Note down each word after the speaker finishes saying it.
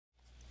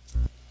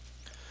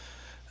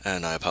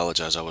And I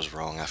apologize, I was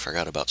wrong. I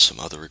forgot about some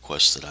other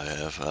requests that I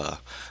have.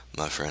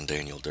 My friend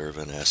Daniel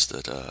Durbin asked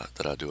that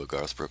I do a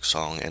Garth Brooks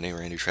song and a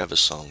Randy Travis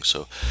song.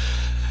 So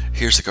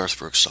here's the Garth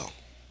Brooks song.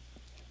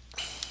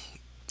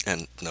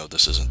 And no,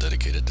 this isn't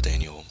dedicated to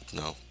Daniel.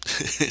 No,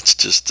 it's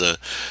just the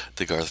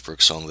Garth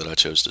Brooks song that I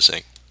chose to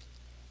sing.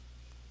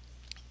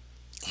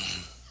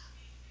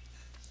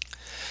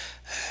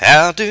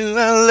 How do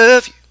I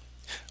love you?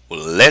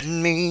 Well, let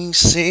me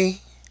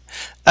see.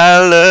 I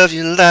love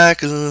you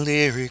like a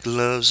lyric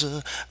loves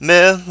a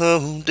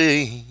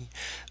melody,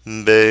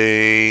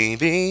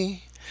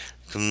 baby,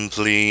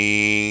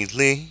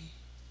 completely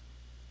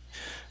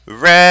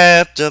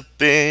wrapped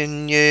up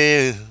in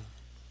you.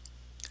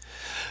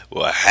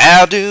 Well,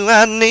 how do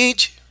I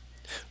need you?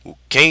 Well,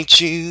 can't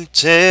you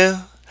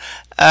tell?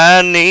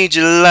 I need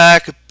you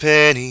like a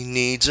penny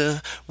needs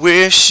a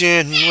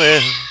wishing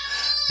well,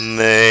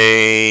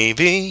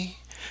 maybe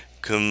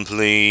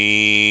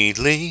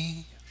completely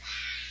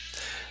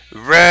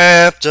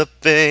wrapped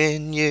up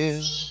in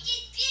you.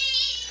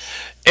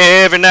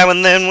 Every now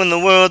and then when the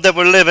world that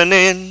we're living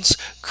in's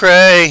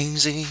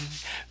crazy,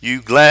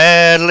 you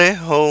gladly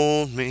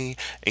hold me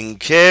and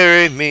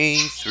carry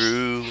me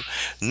through.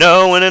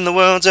 No one in the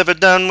world's ever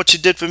done what you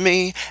did for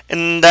me,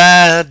 and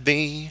I'd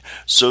be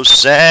so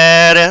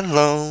sad and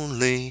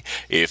lonely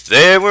if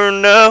there were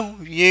no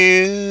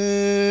you.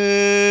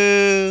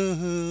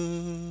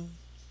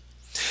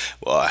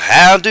 Well,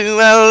 how do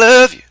I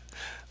love you?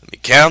 Let me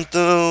count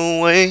the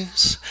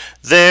ways.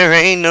 There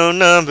ain't no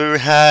number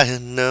high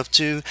enough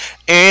to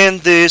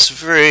end this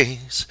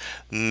phrase.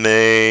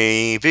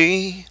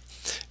 Maybe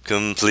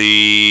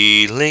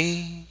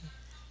completely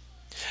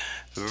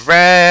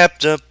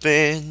wrapped up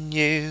in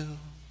you.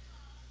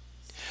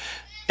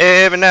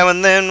 Every now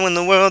and then when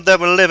the world that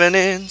we're living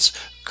in's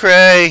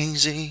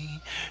crazy,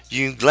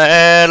 you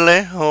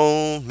gladly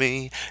hold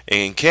me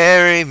and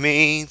carry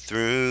me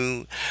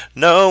through.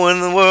 No one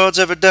in the world's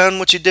ever done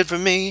what you did for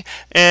me,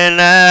 and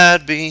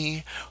I'd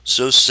be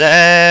so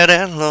sad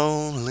and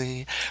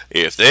lonely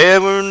if there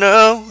were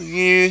no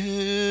you.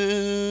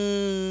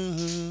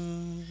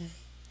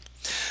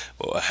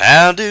 Well,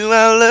 how do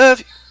I love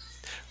you?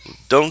 Well,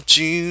 don't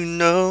you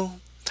know?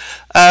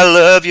 I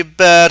love you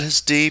about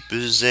as deep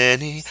as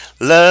any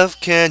love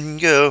can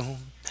go,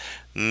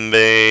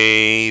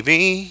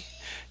 baby,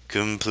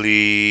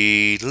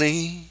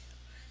 completely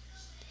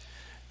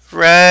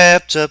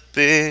wrapped up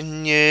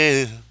in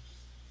you.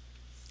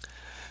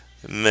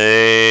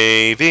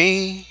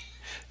 Maybe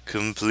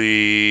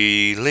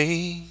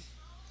completely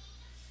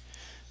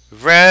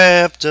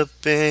wrapped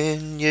up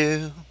in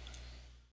you.